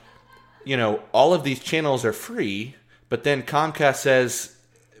like, all of these channels are free, but then Comcast says,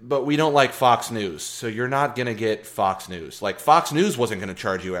 but we don't like Fox News, so you're not going to get Fox News. Like, Fox News wasn't going to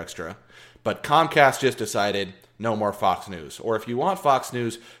charge you extra. But Comcast just decided no more Fox News. Or if you want Fox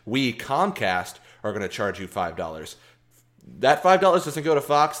News, we, Comcast, are going to charge you $5. That $5 doesn't go to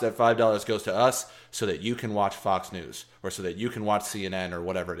Fox. That $5 goes to us so that you can watch Fox News or so that you can watch CNN or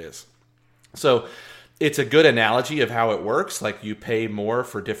whatever it is. So it's a good analogy of how it works. Like, you pay more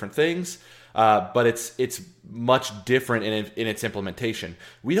for different things, but it's much different in its implementation.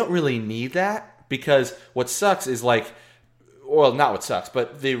 We don't really need that because what sucks is well, not what sucks,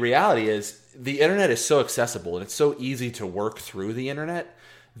 but the reality is the internet is so accessible and it's so easy to work through the internet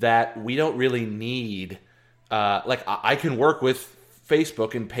that we don't really need, I can work with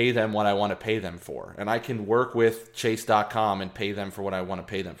Facebook and pay them what I want to pay them for. And I can work with Chase.com and pay them for what I want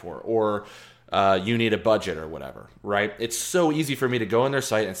to pay them for. Or you need a budget or whatever, right? It's so easy for me to go on their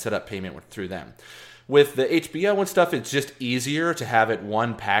site and set up payment through them. With the HBO and stuff, it's just easier to have it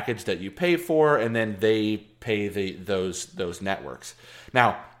one package that you pay for, and then they pay those networks.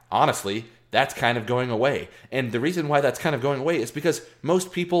 Now, honestly, that's kind of going away. And the reason why that's kind of going away is because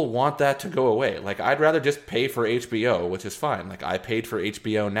most people want that to go away. Like, I'd rather just pay for HBO, which is fine. Like, I paid for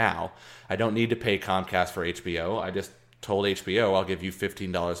HBO now. I don't need to pay Comcast for HBO. I just told HBO I'll give you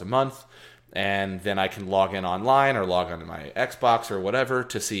 $15 a month, and then I can log in online or log on to my Xbox or whatever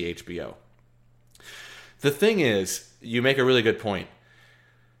to see HBO. The thing is, you make a really good point.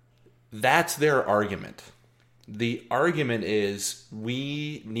 That's their argument. The argument is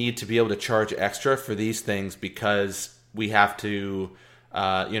we need to be able to charge extra for these things because we have to,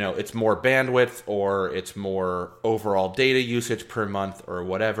 it's more bandwidth or it's more overall data usage per month or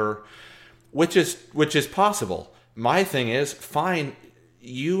whatever, which is possible. My thing is, fine,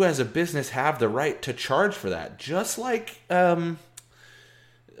 you as a business have the right to charge for that, just like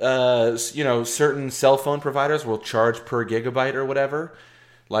certain cell phone providers will charge per gigabyte or whatever.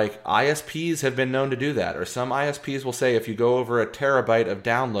 Like, ISPs have been known to do that, or some ISPs will say if you go over a terabyte of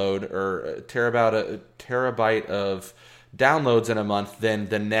download or a terabyte of downloads in a month, then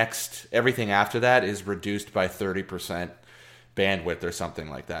everything after that is reduced by 30% bandwidth or something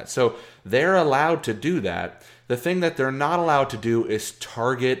like that. So they're allowed to do that. The thing that they're not allowed to do is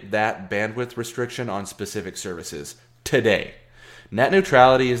target that bandwidth restriction on specific services today. Net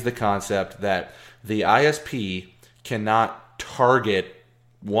neutrality is the concept that the ISP cannot target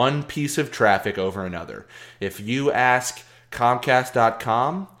one piece of traffic over another. If you ask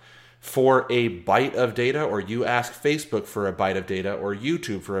Comcast.com for a byte of data, or you ask Facebook for a byte of data, or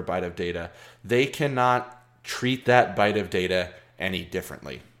YouTube for a byte of data, they cannot treat that byte of data any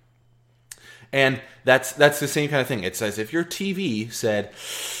differently. And that's the same kind of thing. It says if your TV said,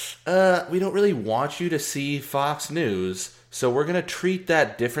 we don't really want you to see Fox News, so we're going to treat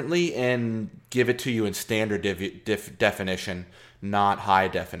that differently and give it to you in standard definition, not high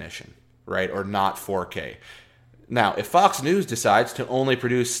definition, right? Or not 4K. Now, if Fox News decides to only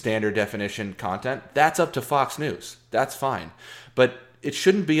produce standard definition content, that's up to Fox News. That's fine. But it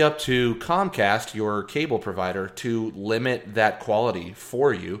shouldn't be up to Comcast, your cable provider, to limit that quality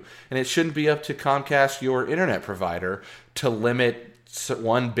for you. And it shouldn't be up to Comcast, your internet provider, to limit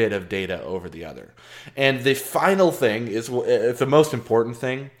one bit of data over the other. And the final thing is, the most important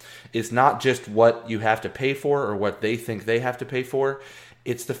thing, is not just what you have to pay for or what they think they have to pay for.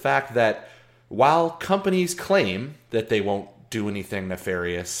 It's the fact that while companies claim that they won't do anything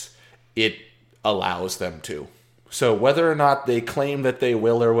nefarious, it allows them to. So whether or not they claim that they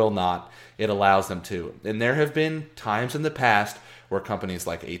will or will not, it allows them to. And there have been times in the past where companies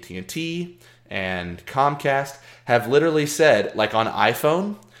like AT&T and Comcast have literally said, like on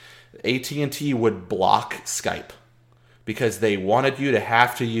iPhone, AT&T would block Skype because they wanted you to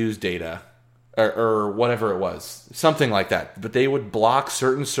have to use data or whatever it was, something like that. But they would block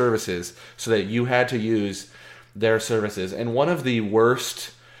certain services so that you had to use their services. And one of the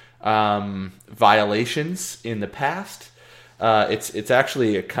worst violations in the past, it's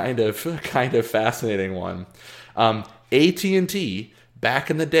actually a kind of fascinating one. AT&T back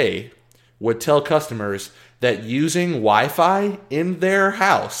in the day would tell customers that using Wi-Fi in their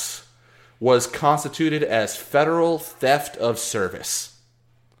house was constituted as federal theft of service.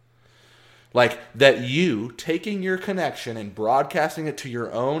 Like, that you taking your connection and broadcasting it to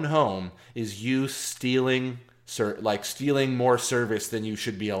your own home is you stealing more service than you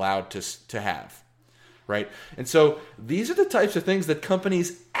should be allowed to have. Right? And so these are the types of things that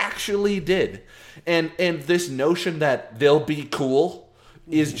companies actually did. And this notion that they'll be cool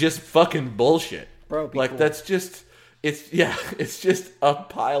is just fucking bullshit. Bro, like, cool. That's just, it's just a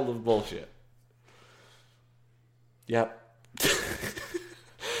pile of bullshit. Yep.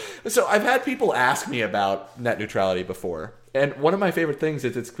 So I've had people ask me about net neutrality before. And one of my favorite things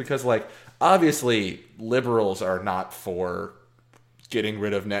is it's because, like, obviously liberals are not for getting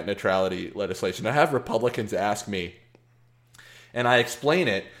rid of net neutrality legislation. I have Republicans ask me, and I explain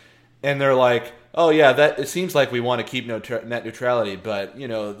it, and they're like, oh yeah, that it seems like we want to keep net neutrality, but you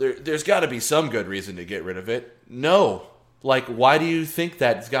know, there's got to be some good reason to get rid of it. No. Like, why do you think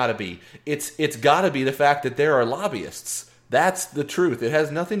that's got to be? It's got to be the fact that there are lobbyists. That's the truth. It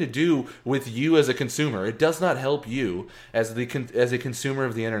has nothing to do with you as a consumer. It does not help you as a consumer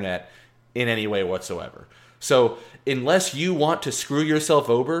of the internet in any way whatsoever. So unless you want to screw yourself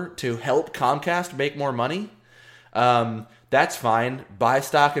over to help Comcast make more money, that's fine. Buy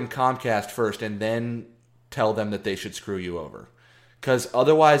stock in Comcast first and then tell them that they should screw you over. Because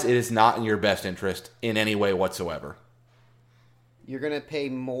otherwise it is not in your best interest in any way whatsoever. You're going to pay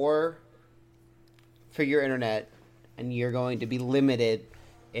more for your internet, and you're going to be limited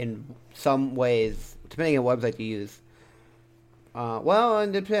in some ways, depending on what website you use. Well,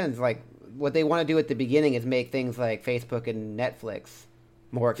 it depends. Like, what they want to do at the beginning is make things like Facebook and Netflix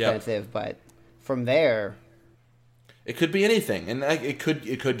more expensive, yep. But from there, it could be anything, and it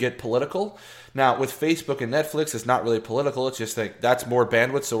could get political. Now, with Facebook and Netflix, it's not really political. It's just like, that's more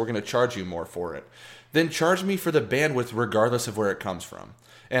bandwidth, so we're going to charge you more for it. Then charge me for the bandwidth regardless of where it comes from.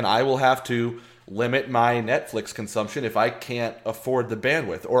 And I will have to limit my Netflix consumption if I can't afford the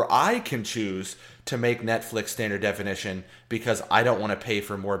bandwidth. Or I can choose to make Netflix standard definition because I don't want to pay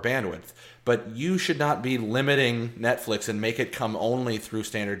for more bandwidth. But you should not be limiting Netflix and make it come only through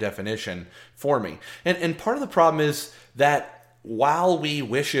standard definition for me. And part of the problem is that while we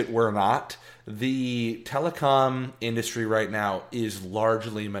wish it were not, the telecom industry right now is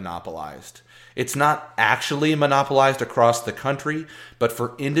largely monopolized. It's not actually monopolized across the country, but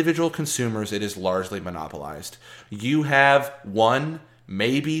for individual consumers, it is largely monopolized. You have one,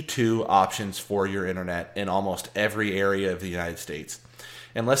 maybe two options for your internet in almost every area of the United States.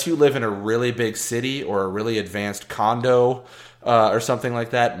 Unless you live in a really big city or a really advanced condo or something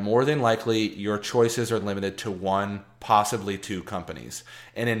like that, more than likely your choices are limited to one, possibly two companies.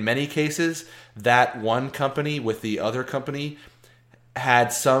 And in many cases, that one company with the other company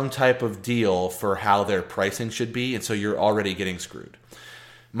had some type of deal for how their pricing should be, and so you're already getting screwed.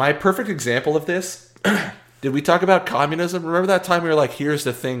 My perfect example of this, did we talk about communism? Remember that time we were like, here's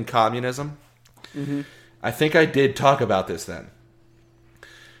the thing, communism? Mm-hmm. I think I did talk about this then.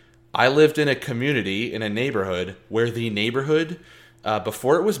 I lived in a community, in a neighborhood, where the neighborhood,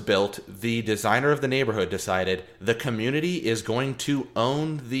 before it was built, the designer of the neighborhood decided the community is going to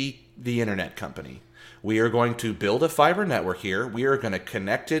own the internet company. We are going to build a fiber network here. We are going to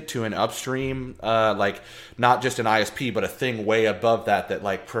connect it to an upstream, not just an ISP, but a thing way above that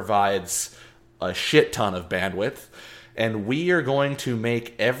like provides a shit ton of bandwidth. And we are going to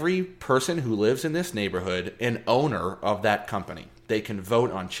make every person who lives in this neighborhood an owner of that company. They can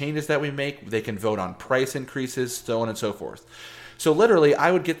vote on changes that we make. They can vote on price increases, so on and so forth. So literally,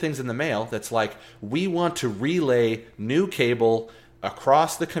 I would get things in the mail that's like, we want to relay new cable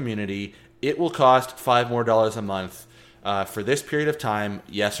across the community. It will cost $5 more a month for this period of time,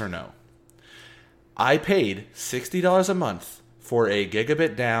 yes or no. I paid $60 a month for a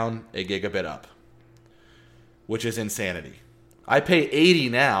gigabit down, a gigabit up, which is insanity. I pay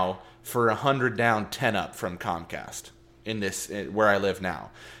 $80 now for 100 down, 10 up from Comcast where I live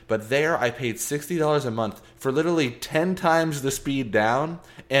now. But there I paid $60 a month for literally 10 times the speed down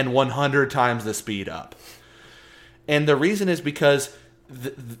and 100 times the speed up. And the reason is because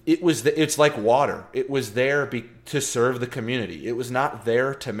it's like water. It was there to serve the community. It was not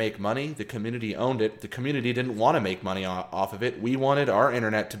there to make money. The community owned it. The community didn't want to make money off of it. We wanted our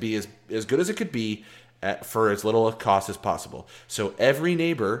internet to be as good as it could be for as little cost as possible. So every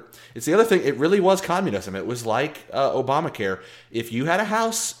neighbor, it's the other thing, it really was communism. It was like Obamacare. If you had a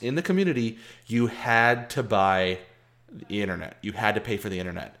house in the community, you had to buy the internet. You had to pay for the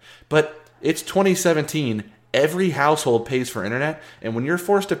internet. But it's 2017. Every household pays for internet, and when you're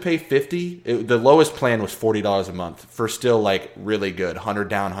forced to pay $50, the lowest plan was $40 a month for still like really good, 100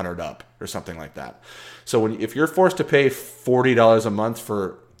 down, 100 up, or something like that. So if you're forced to pay $40 a month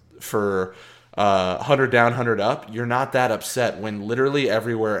for 100 down, 100 up, you're not that upset when literally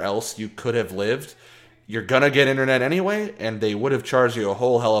everywhere else you could have lived, you're gonna get internet anyway, and they would have charged you a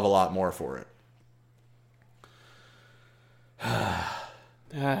whole hell of a lot more for it.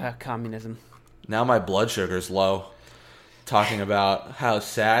 Communism. Now my blood sugar's low, talking about how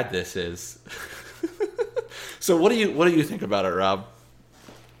sad this is. So what do you think about it, Rob?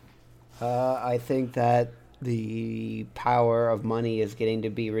 I think that the power of money is getting to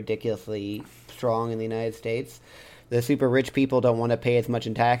be ridiculously strong in the United States. The super rich people don't want to pay as much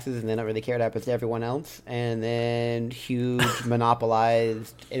in taxes, and they don't really care what happens to everyone else. And then huge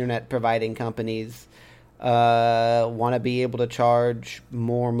monopolized internet providing companies want to be able to charge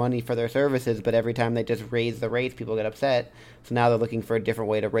more money for their services, but every time they just raise the rates, people get upset. So now they're looking for a different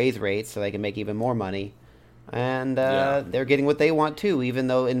way to raise rates so they can make even more money. And they're getting what they want too, even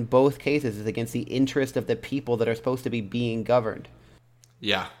though in both cases it's against the interest of the people that are supposed to be being governed.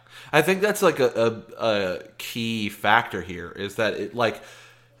 Yeah. I think that's like a key factor here, is that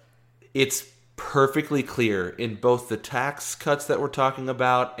it's perfectly clear in both the tax cuts that we're talking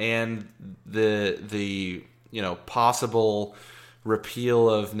about and the possible repeal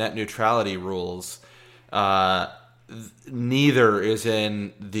of net neutrality rules. Neither is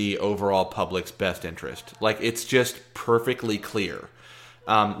in the overall public's best interest. Like, it's just perfectly clear.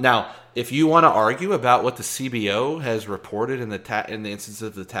 Now, if you want to argue about what the CBO has reported in the instance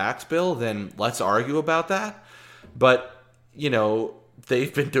of the tax bill, then let's argue about that. But,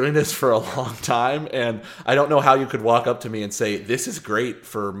 they've been doing this for a long time, and I don't know how you could walk up to me and say, this is great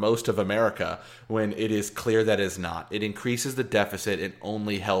for most of America, when it is clear that it is not. It increases the deficit. It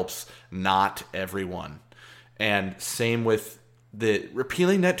only helps not everyone. And same with the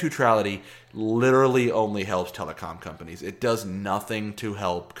repealing net neutrality literally only helps telecom companies. It does nothing to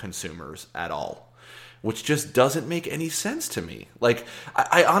help consumers at all, which just doesn't make any sense to me. Like,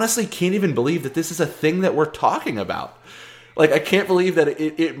 I honestly can't even believe that this is a thing that we're talking about. Like, I can't believe that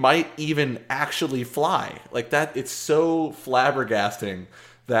it might even actually fly. Like, that, it's so flabbergasting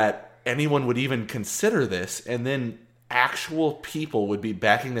that anyone would even consider this, and then actual people would be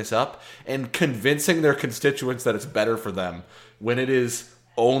backing this up and convincing their constituents that it's better for them when it is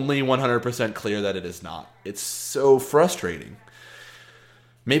only 100% clear that it is not. It's so frustrating.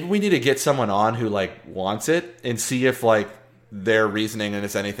 Maybe we need to get someone on who wants it and see if their reasoning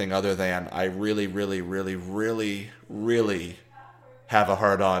is anything other than, I really, really, really, really, really have a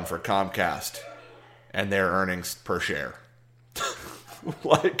hard on for Comcast and their earnings per share.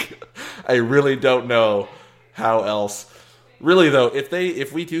 I really don't know how else. Really, though,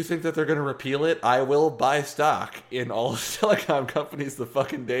 if we do think that they're going to repeal it, I will buy stock in all telecom companies the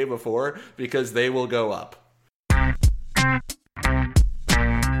fucking day before, because they will go up.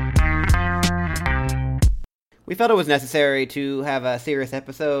 We felt it was necessary to have a serious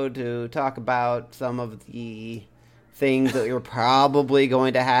episode to talk about some of the things that are probably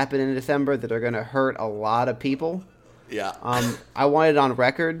going to happen in December that are going to hurt a lot of people. Yeah. I wanted on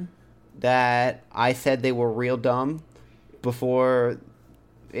record that I said they were real dumb before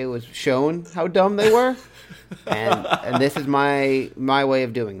it was shown how dumb they were. and this is my way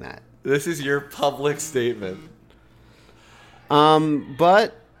of doing that. This is your public statement.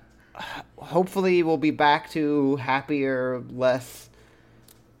 But hopefully we'll be back to happier, less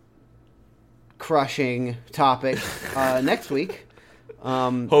crushing topics next week.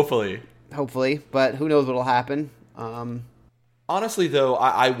 Hopefully, but who knows what'll happen. Honestly, though,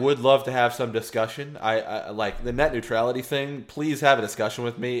 I would love to have some discussion. I like the net neutrality thing. Please have a discussion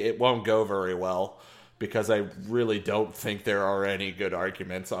with me. It won't go very well, because I really don't think there are any good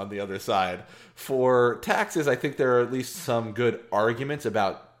arguments on the other side. For taxes, I think there are at least some good arguments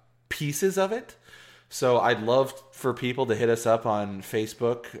about pieces of it. So I'd love for people to hit us up on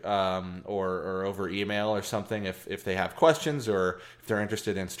Facebook or over email or something if they have questions or if they're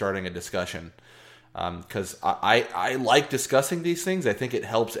interested in starting a discussion. Because I like discussing these things. I think it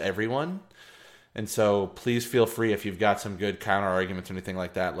helps everyone. And so please feel free, if you've got some good counter arguments or anything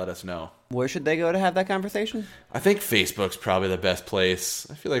like that, let us know. Where should they go to have that conversation? I think Facebook's probably the best place.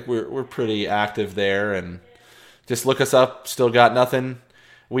 I feel like we're pretty active there, and just look us up. Still Got Nothing.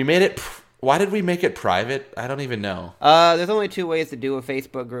 We made it Why did we make it private? I don't even know. There's only two ways to do a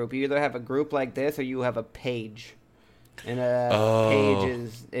Facebook group. You either have a group like this or you have a page. And a page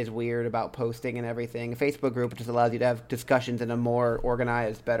is weird about posting and everything. A Facebook group just allows you to have discussions in a more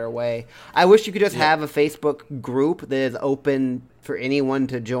organized, better way. I wish you could just have a Facebook group that is open for anyone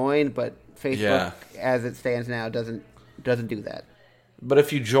to join, but Facebook, as it stands now, doesn't do that. But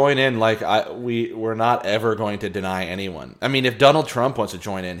if you join in, like we're not ever going to deny anyone. I mean, if Donald Trump wants to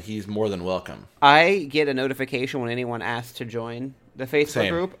join in, he's more than welcome. I get a notification when anyone asks to join the Facebook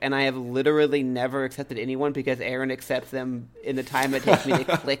group, and I have literally never accepted anyone because Aaron accepts them in the time it takes me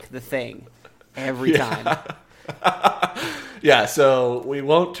to click the thing every time. Yeah, so we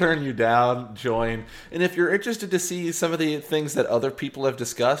won't turn you down. Join, and if you're interested to see some of the things that other people have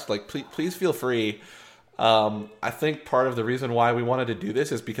discussed, like please feel free. I think part of the reason why we wanted to do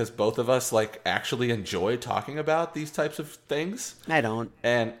this is because both of us like actually enjoy talking about these types of things. I don't.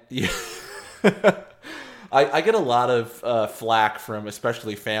 And I get a lot of flack from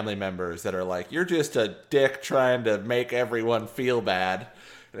especially family members that are like, "You're just a dick trying to make everyone feel bad."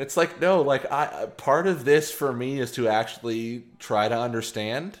 And it's like, no, like part of this for me is to actually try to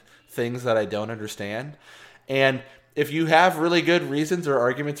understand things that I don't understand. And if you have really good reasons or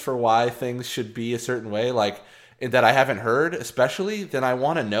arguments for why things should be a certain way, like that I haven't heard, especially, then I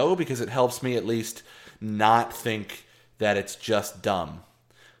want to know because it helps me at least not think that it's just dumb.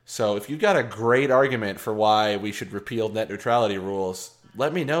 So if you've got a great argument for why we should repeal net neutrality rules,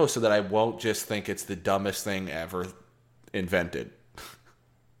 let me know so that I won't just think it's the dumbest thing ever invented.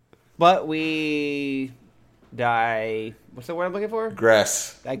 But we what's the word I'm looking for?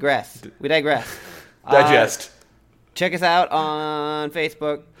 Digress. We digress. Digest. Check us out on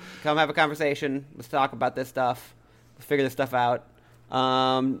Facebook. Come have a conversation. Let's talk about this stuff. Let's figure this stuff out.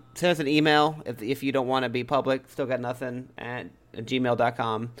 Send us an email if you don't want to be public. Still got nothing at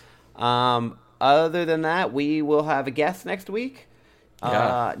gmail.com. Other than that, we will have a guest next week.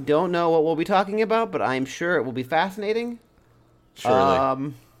 Don't know what we'll be talking about, but I'm sure it will be fascinating.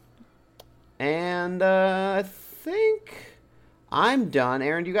 Surely. And I think I'm done.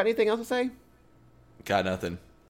 Aaron, do you got anything else to say? Got nothing.